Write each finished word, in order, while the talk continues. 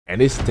And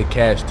this is to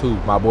Cash too,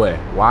 my boy.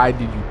 Why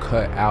did you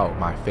cut out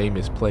my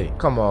famous play?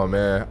 Come on,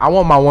 man. I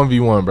want my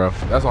 1v1, bro.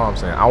 That's all I'm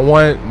saying. I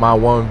want my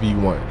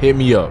 1v1. Hit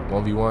me up.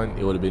 1v1,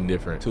 it would have been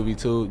different.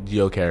 2v2,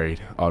 Geo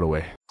carried all the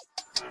way.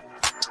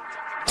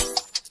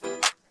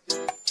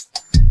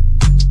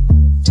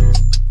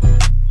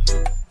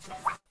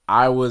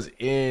 I was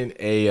in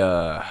a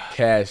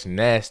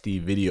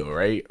CashNasty video,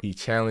 right? He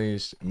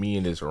challenged me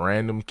and this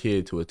random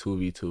kid to a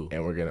 2v2,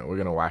 and we're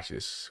gonna watch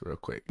this real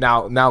quick.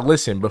 Now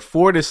listen,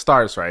 before this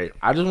starts, right?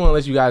 I just want to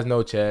let you guys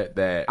know, chat,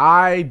 that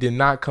I did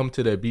not come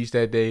to the beach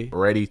that day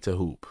ready to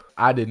hoop.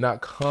 I did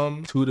not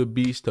come to the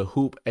beach to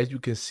hoop. As you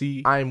can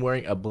see, I am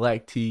wearing a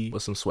black tee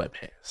with some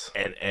sweatpants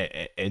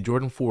and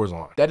Jordan 4s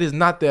on. That is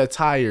not the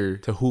attire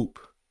to hoop.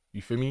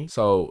 You feel me?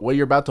 So what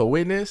you're about to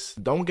witness,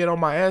 don't get on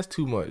my ass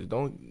too much.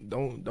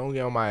 Don't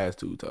get on my ass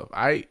too tough.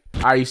 All right,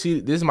 you see,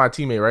 this is my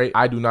teammate, right?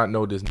 I do not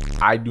know this.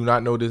 I do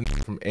not know this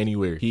from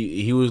anywhere.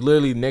 He was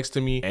literally next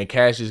to me, and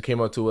Cash just came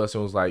up to us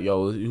and was like,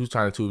 yo, who's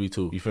trying to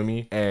 2v2? You feel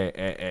me? And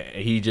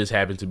he just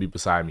happened to be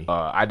beside me.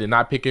 I did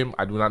not pick him.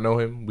 I do not know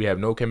him. We have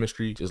no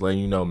chemistry. Just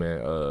letting you know,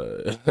 man.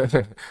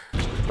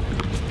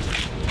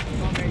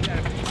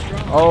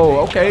 Oh,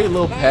 okay,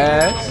 little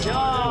pass.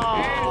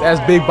 That's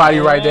big body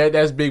right there.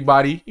 That's big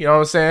body. You know what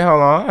I'm saying?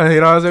 Hold on.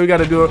 You know what I'm saying? We got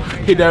to do it.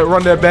 Hit that,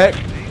 run that back.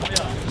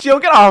 Jill,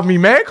 get off me,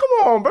 man. Come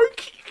on, bro.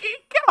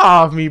 Get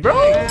off me, bro.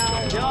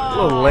 A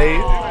little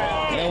late.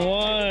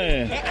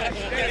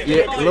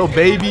 Yeah, little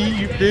baby.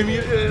 You feel me?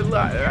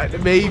 Right, the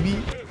baby.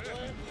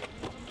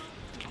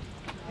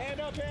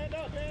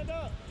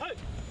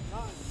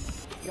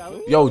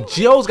 Yo,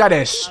 Jill's got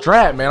that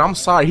strap, man. I'm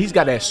sorry. He's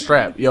got that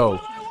strap. Yo.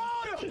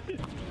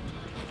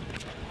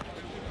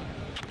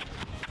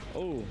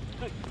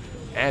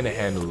 And the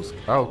handles.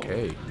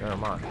 Okay, never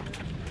mind.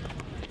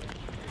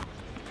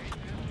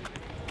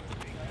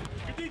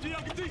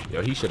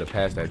 Yo, he should have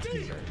passed that to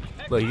me, man.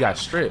 Look, he got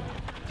stripped.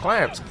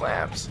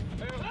 Clamps.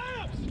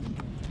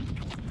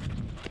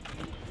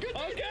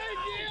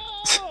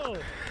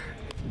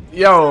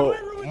 Yo,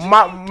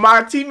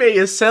 my teammate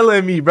is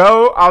selling me,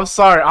 bro. I'm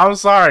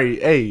sorry.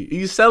 Hey,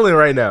 he's selling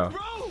right now.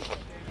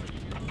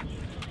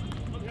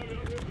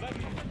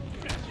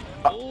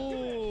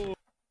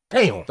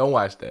 Damn, don't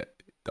watch that.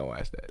 Don't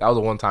watch that. That was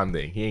a one-time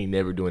thing. He ain't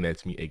never doing that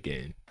to me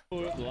again.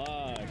 Come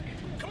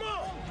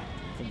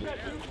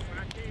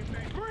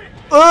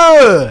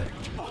on.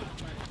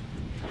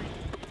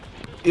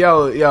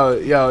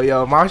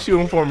 Yo, my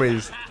shooting form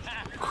is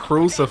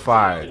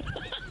crucified.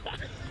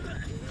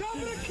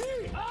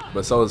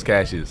 But so is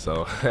Cash's,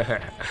 so.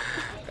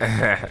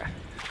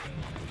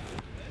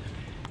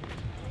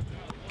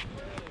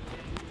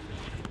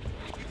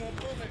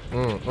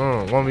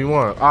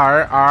 1v1.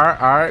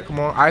 Alright. Come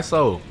on,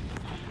 ISO.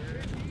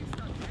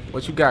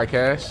 What you got,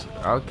 Cash?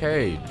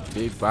 Okay,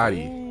 big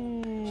body.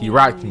 He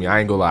rocked me. I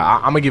ain't gonna lie.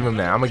 I'm gonna give him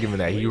that.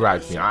 He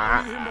rocked me.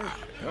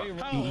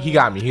 He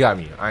got me.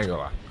 I ain't gonna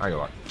lie.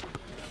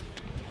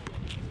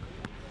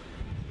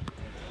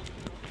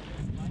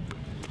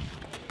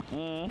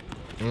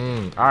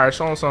 All right,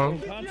 show him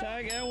something.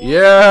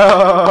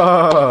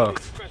 Yeah.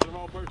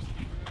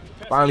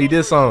 Finally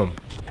did something.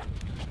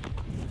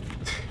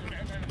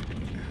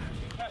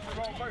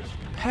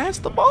 Pass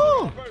the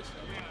ball.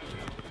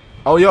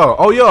 Oh,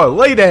 yo,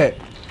 lay that.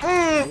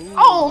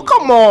 Oh,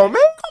 come on,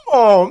 man.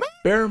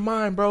 Bear in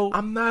mind, bro,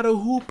 I'm not a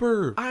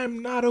hooper. I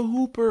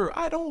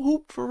don't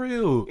hoop for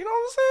real. You know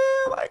what I'm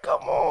saying? Like,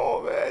 come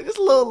on, man. Just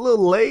a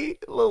little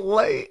late.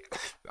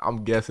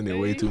 I'm guessing it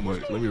way too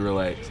much. Let me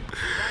relax.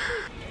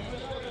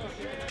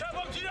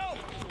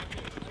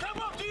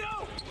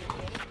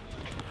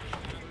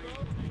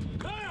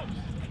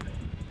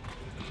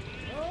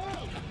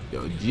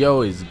 Yo,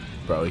 Gio is,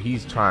 bro,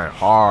 he's trying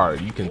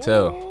hard. You can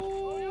tell.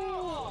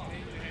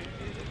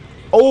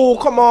 Oh,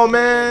 come on,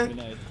 man.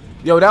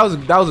 Yo, that was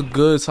a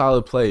good,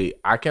 solid play.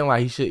 I can't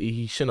lie, he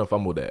shouldn't have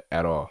fumbled that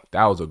at all.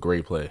 That was a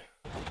great play.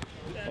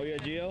 Oh yeah,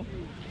 Gio.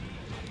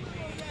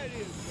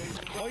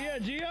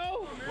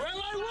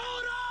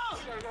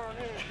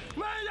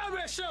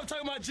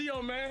 Talking about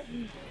Gio,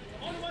 man.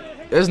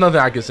 There's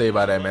nothing I can say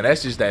about that, man.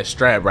 That's just that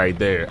strap right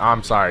there.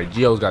 I'm sorry,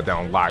 Gio's got that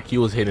on lock. He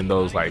was hitting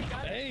those like.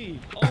 Hey.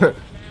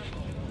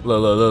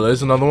 Look.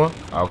 There's another one.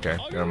 Okay,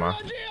 never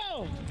mind.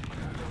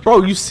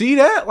 Bro, you see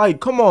that?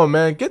 Like, come on,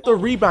 man. Get the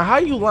rebound. How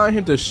you line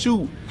him to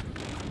shoot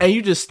and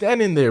you just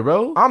standing there,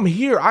 bro? I'm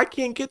here. I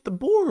can't get the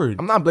board.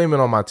 I'm not blaming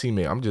on my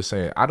teammate. I'm just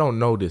saying, I don't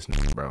know this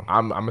nigga, bro.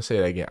 I'm going to say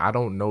that again. I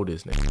don't know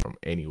this nigga from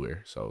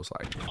anywhere. So it's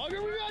like. Oh,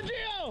 here we got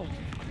Gio.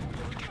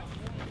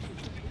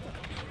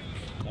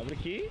 Top of the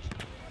key?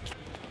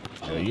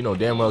 Yeah, you know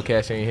damn well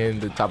Cash ain't hitting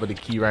the top of the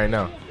key right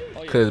now.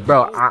 Because,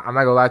 bro, I'm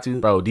not going to lie to you.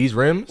 Bro, these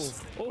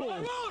rims,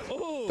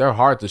 they're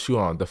hard to shoot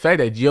on. The fact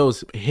that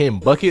Gio's hitting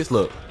buckets,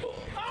 look.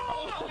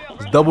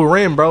 It's double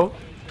rim, bro.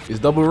 It's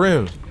double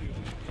rim.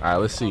 All right,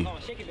 let's see.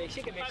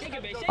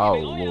 Oh,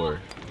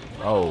 Lord.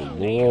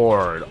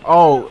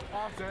 Oh,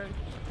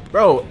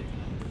 bro.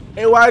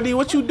 AYD,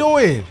 what you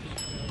doing?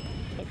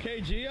 Okay,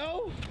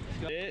 Gio.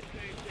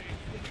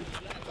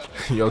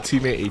 Yo,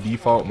 teammate a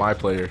default, my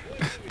player.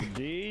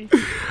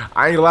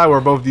 I ain't gonna lie,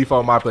 we're both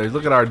default my players.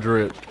 Look at our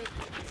drip.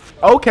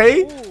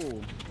 Okay.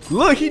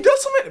 Look, he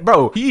does some,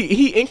 bro.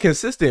 He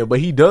inconsistent, but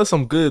he does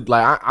some good.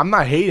 Like I'm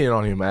not hating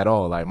on him at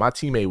all. Like my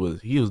teammate was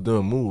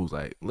doing moves.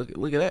 Like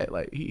look at that.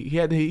 Like he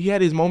had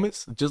his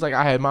moments, just like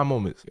I had my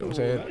moments. You know what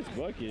I'm saying? Nice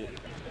bucket.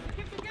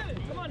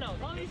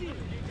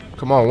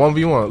 Come on,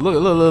 1v1.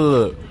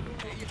 Look.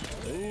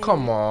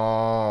 Come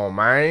on,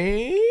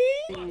 man.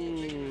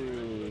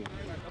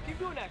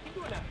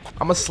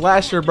 I'm a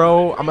slasher,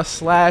 bro. I'm a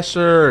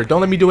slasher. Don't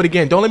let me do it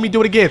again. Don't let me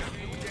do it again.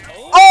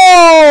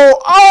 Oh,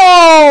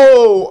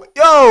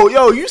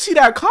 yo, you see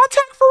that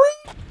contact for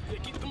real?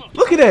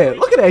 Look at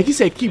that. He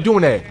said, keep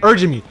doing that.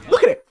 Urging me.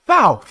 Look at it.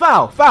 Foul.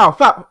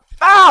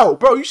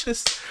 Bro, you should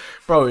have,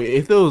 bro,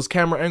 if those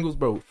camera angles,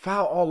 bro,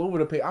 foul all over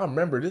the place. I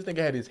remember this nigga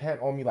had his hand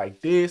on me like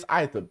this.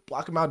 I had to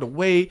block him out the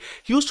way.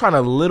 He was trying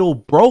to little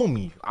bro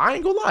me. I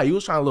ain't gonna lie. He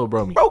was trying to little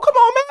bro me. Bro, come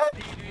on,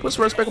 man. Put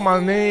some respect on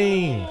my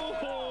name.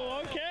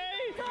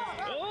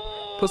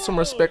 Put some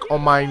respect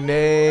on my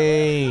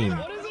name.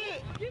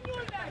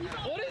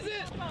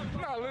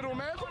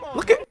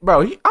 Look at,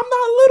 bro. I'm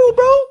not little,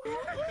 bro.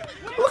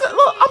 Look,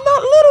 I'm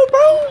not little,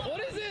 bro.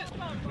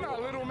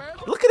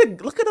 Look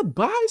at the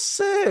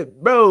bicep,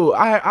 bro.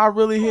 I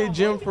really hit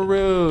Jim for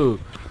real.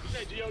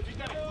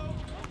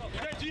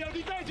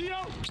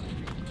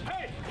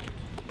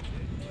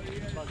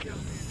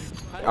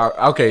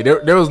 Okay,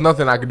 there was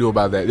nothing I could do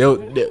about that. There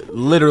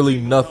literally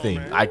nothing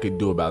I could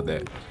do about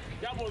that.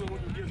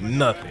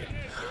 Nothing.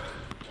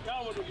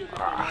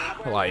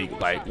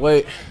 Like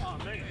what?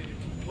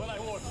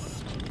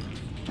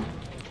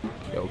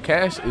 Yo,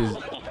 Cash is.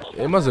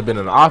 It must have been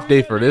an off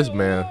day for this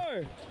man.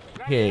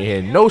 He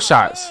ain't had no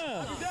shots.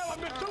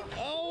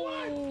 Oh.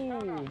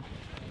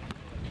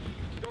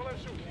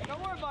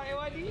 Don't worry about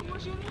AYD. We're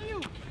shooting at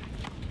you.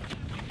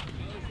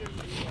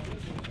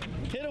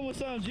 Hit him with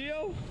something,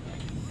 Gio.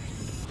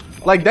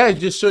 Like that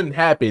just shouldn't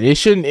happen. It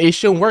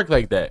shouldn't work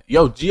like that.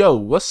 Yo, Gio,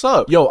 what's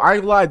up? Yo, I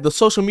ain't lied. The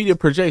social media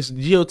projects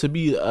Gio to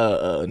be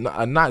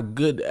not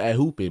good at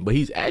hooping, but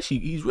he's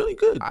really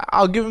good.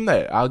 I'll give him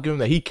that.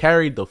 He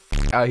carried the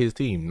out his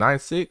team.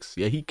 9-6.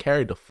 Yeah, he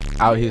carried the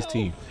out his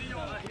team.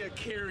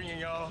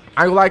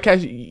 I ain't gonna lie,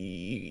 Cash.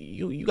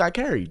 You got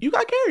carried. You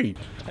got carried.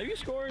 Have you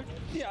scored?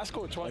 Yeah, I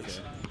scored twice.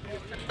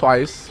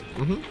 Twice.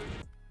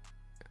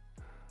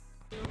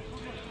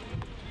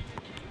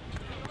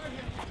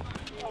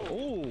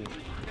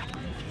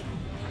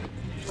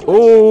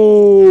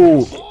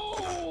 Oh.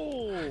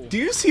 Do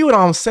you see what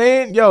I'm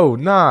saying? Yo,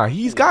 nah,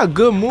 he's got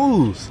good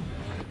moves.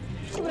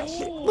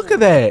 Look at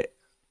that.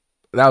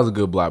 That was a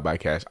good block by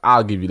Cash.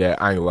 I'll give you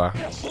that. I ain't gonna lie.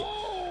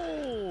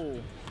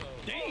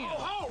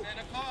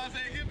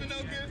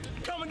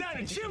 Coming down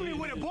the chimney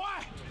with it, boy.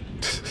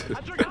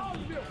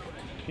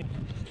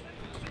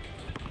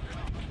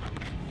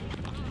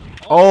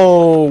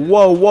 Oh,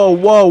 whoa.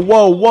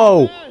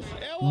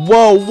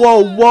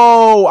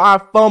 I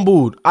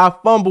fumbled.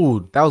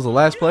 That was the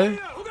last play?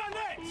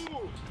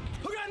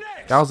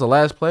 That was the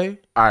last play?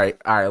 All right,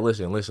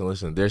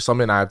 listen. There's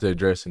something I have to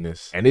address in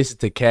this. And this is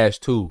to Cash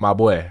too. My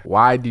boy,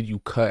 why did you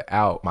cut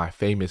out my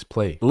famous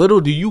play? Little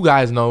do you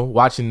guys know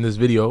watching this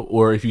video,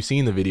 or if you've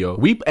seen the video,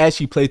 we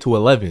actually played to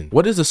 11.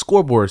 What does the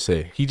scoreboard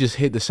say? He just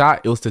hit the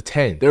shot. It was to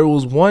 10. There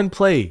was one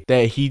play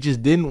that he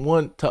just didn't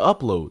want to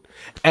upload.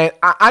 And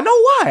I know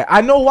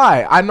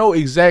why. I know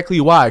exactly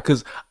why.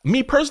 Because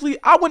me personally,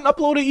 I wouldn't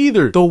upload it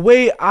either. The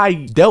way I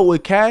dealt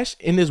with Cash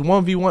in this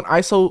 1v1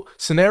 ISO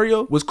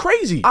scenario was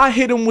crazy. I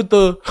hit him with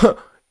the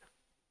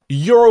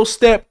Euro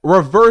step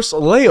reverse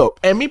layup,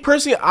 and me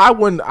personally, I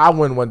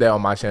wouldn't want that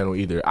on my channel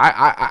either.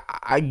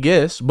 I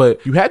guess,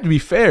 but you have to be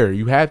fair.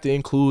 You have to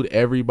include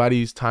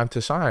everybody's time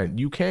to shine.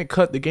 You can't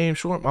cut the game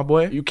short, my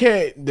boy. You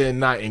can't then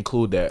not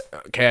include that.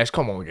 Cash,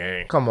 come on,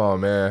 gang. Come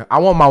on, man. I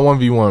want my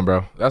 1v1,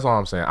 bro. That's all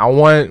I'm saying. I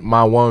want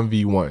my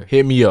 1v1.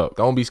 Hit me up.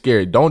 Don't be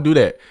scared. Don't do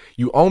that.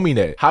 You owe me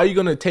that. How are you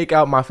gonna take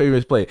out my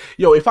favorite play?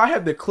 Yo, if I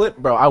had the clip,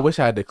 bro, I wish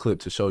I had the clip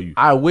to show you.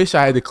 I wish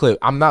I had the clip.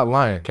 I'm not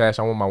lying. Cash,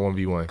 I want my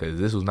 1v1 because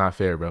this was not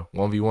fair, bro.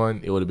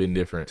 1v1, it would have been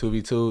different.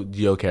 2v2,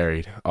 Gio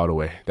carried all the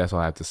way. That's all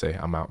I have to say.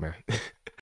 I'm out, man.